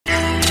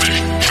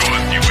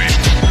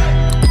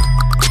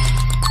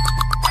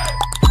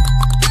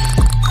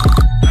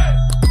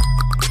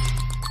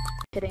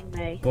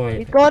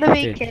You gotta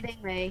be kidding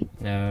me.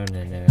 No.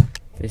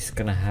 This is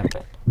gonna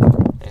happen.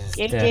 This is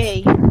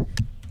GG.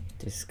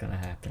 This is gonna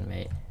happen,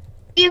 mate.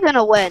 You're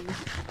gonna win. No,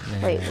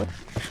 Wait, what?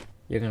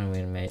 you're gonna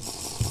win, mate.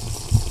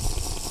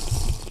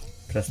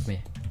 Trust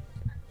me.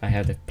 I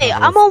have the power Hey,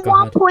 I'm of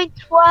on God.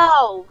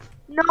 1.12.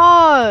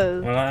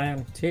 No. Well, I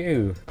am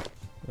too.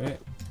 Wait.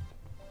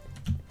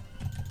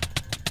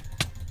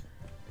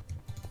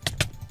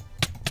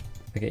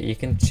 Okay, you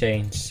can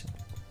change.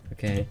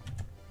 Okay.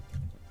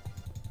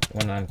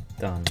 When I'm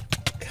done.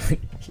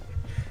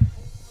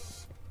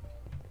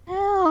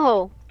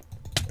 Hell.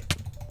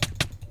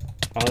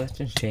 I'll let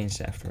you change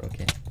after,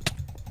 okay?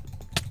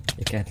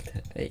 You can't.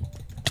 Hey.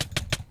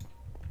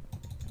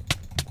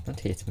 Don't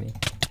hit me.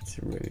 It's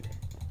rude.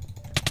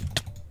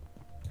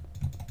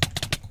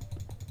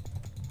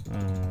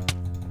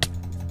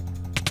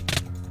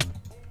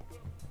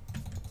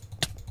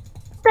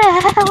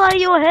 What the hell are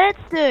your heads,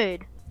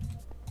 dude?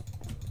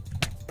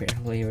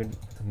 Barely even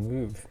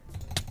move.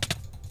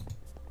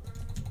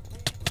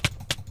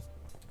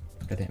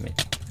 God damn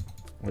it.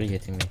 What are you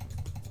hitting me?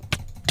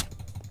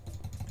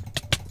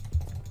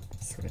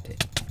 Sweaty.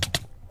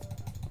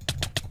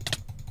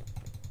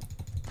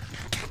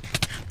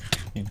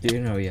 You do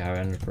know you have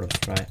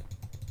undergrowth, right?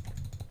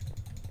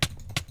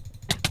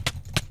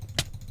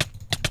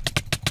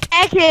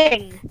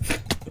 Hacking!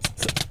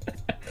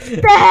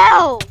 What the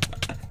hell?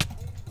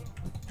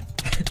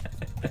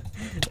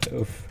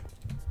 Oof.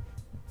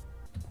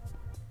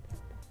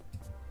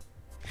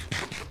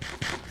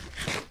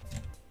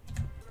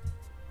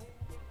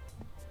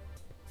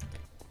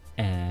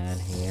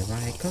 And here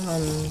I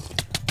come.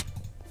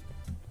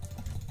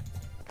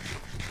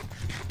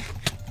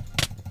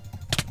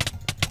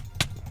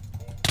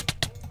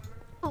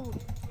 Oh.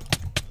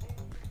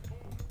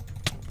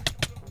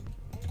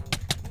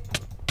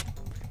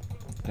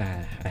 I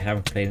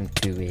haven't played in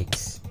 2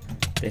 weeks.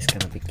 This is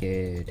gonna be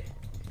good.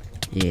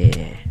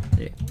 Yeah.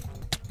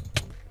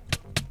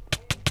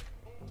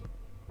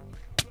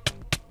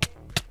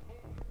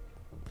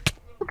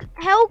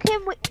 How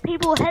can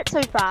people hit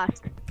so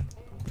fast?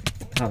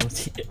 How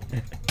much?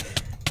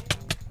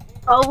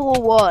 Oh,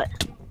 or what?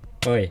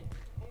 Oi.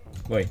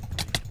 Oi.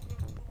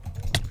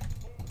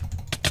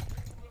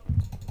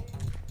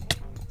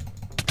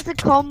 It's a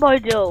combo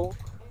duel.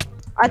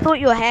 I thought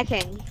you were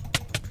hacking.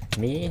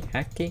 Me?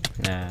 Hacking?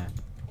 Nah.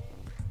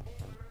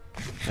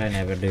 I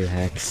never do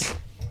hacks.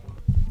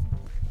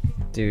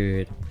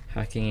 Dude,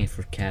 hacking is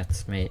for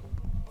cats, mate.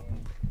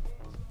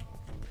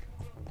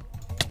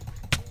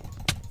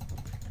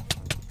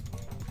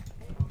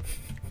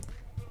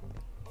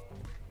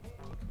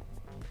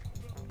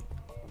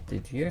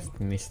 Did you just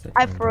miss that?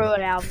 I threw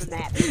it out of the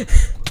map.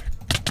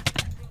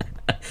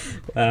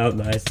 Wow,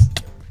 nice.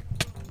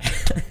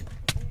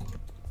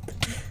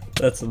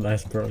 That's a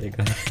nice bro you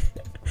got.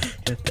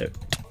 Get there.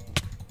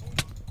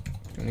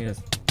 Can you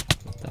just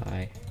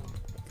die?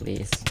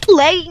 Please.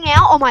 Lagging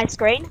out on my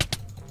screen.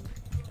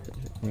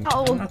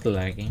 Oh. I'm not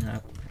lagging.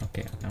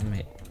 Okay,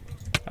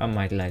 I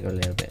might lag a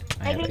little bit.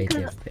 I have 80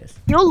 FPS.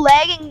 You're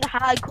lagging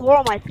hardcore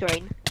on my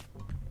screen.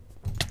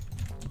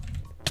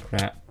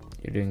 Crap,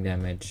 you're doing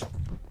damage.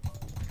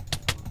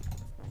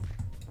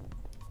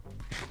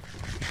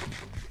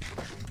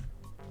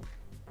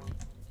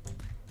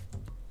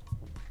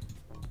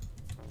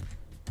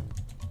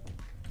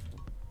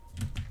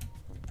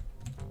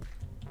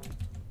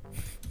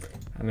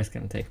 I'm just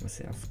gonna take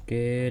myself.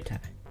 Good time.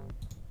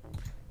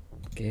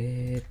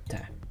 Good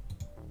time.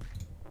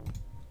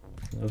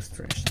 No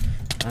stress.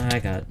 I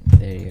got.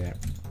 There you are.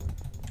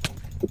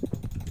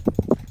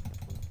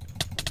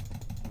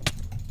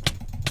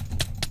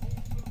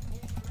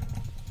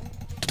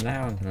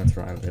 Now I'm gonna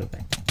try a little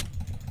bit.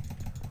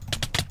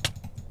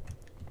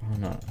 Oh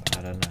no,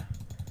 I don't know.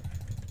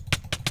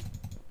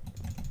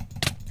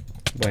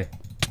 Wait.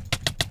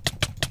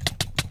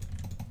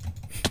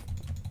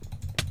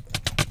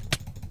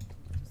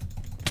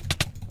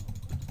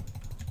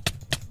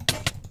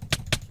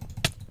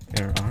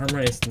 Your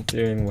armor isn't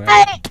doing well.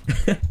 Hey!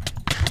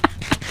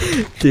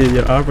 Dude,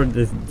 your armor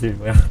doesn't do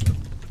well.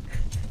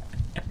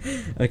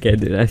 Okay,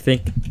 dude,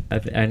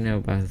 I know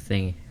about the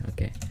thing.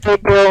 Okay.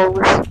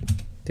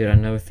 Dude, I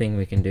know a thing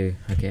we can do.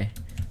 Okay,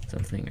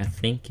 something I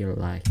think you'll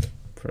like.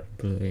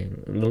 Probably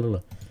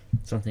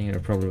something you're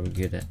probably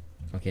good at.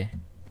 Okay.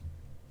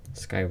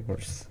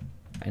 Skywars.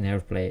 I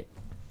never played,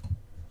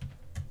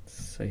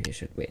 so you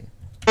should win.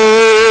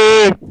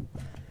 Come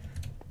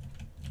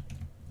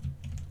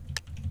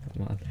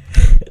on.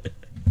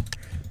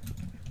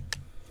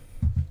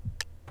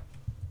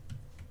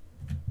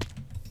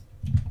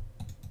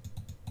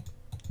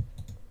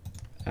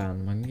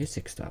 My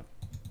music stopped.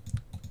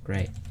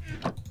 Great.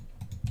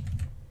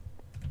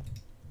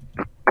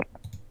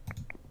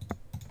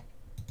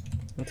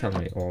 Don't tell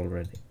me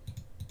already.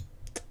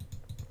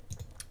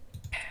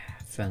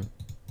 Fun.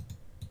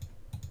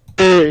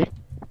 I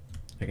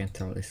can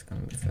tell this is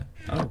gonna be fun.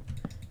 Oh,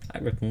 I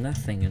got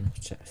nothing in the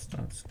chest.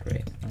 That's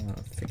great. I'm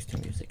gonna fix the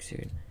music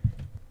soon.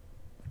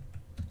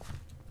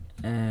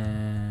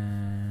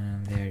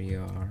 And there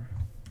you are.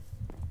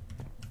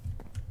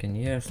 Can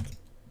you just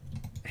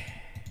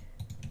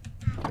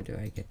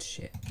get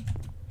shit.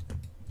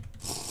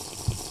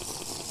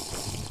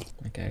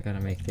 Okay, I gotta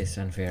make this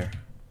unfair.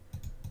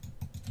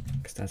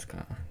 Cause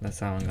that's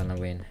how I'm gonna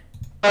win.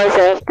 It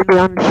has to be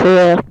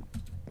unfair.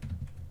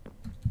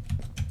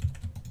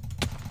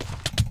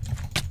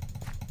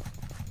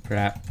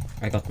 Crap,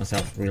 I got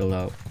myself real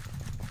low.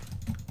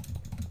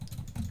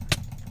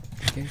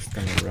 You're just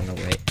gonna run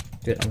away.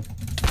 Dude, I'm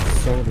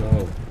so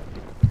low.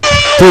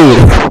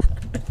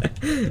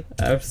 Dude!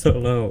 I'm so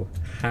low.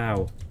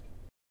 How?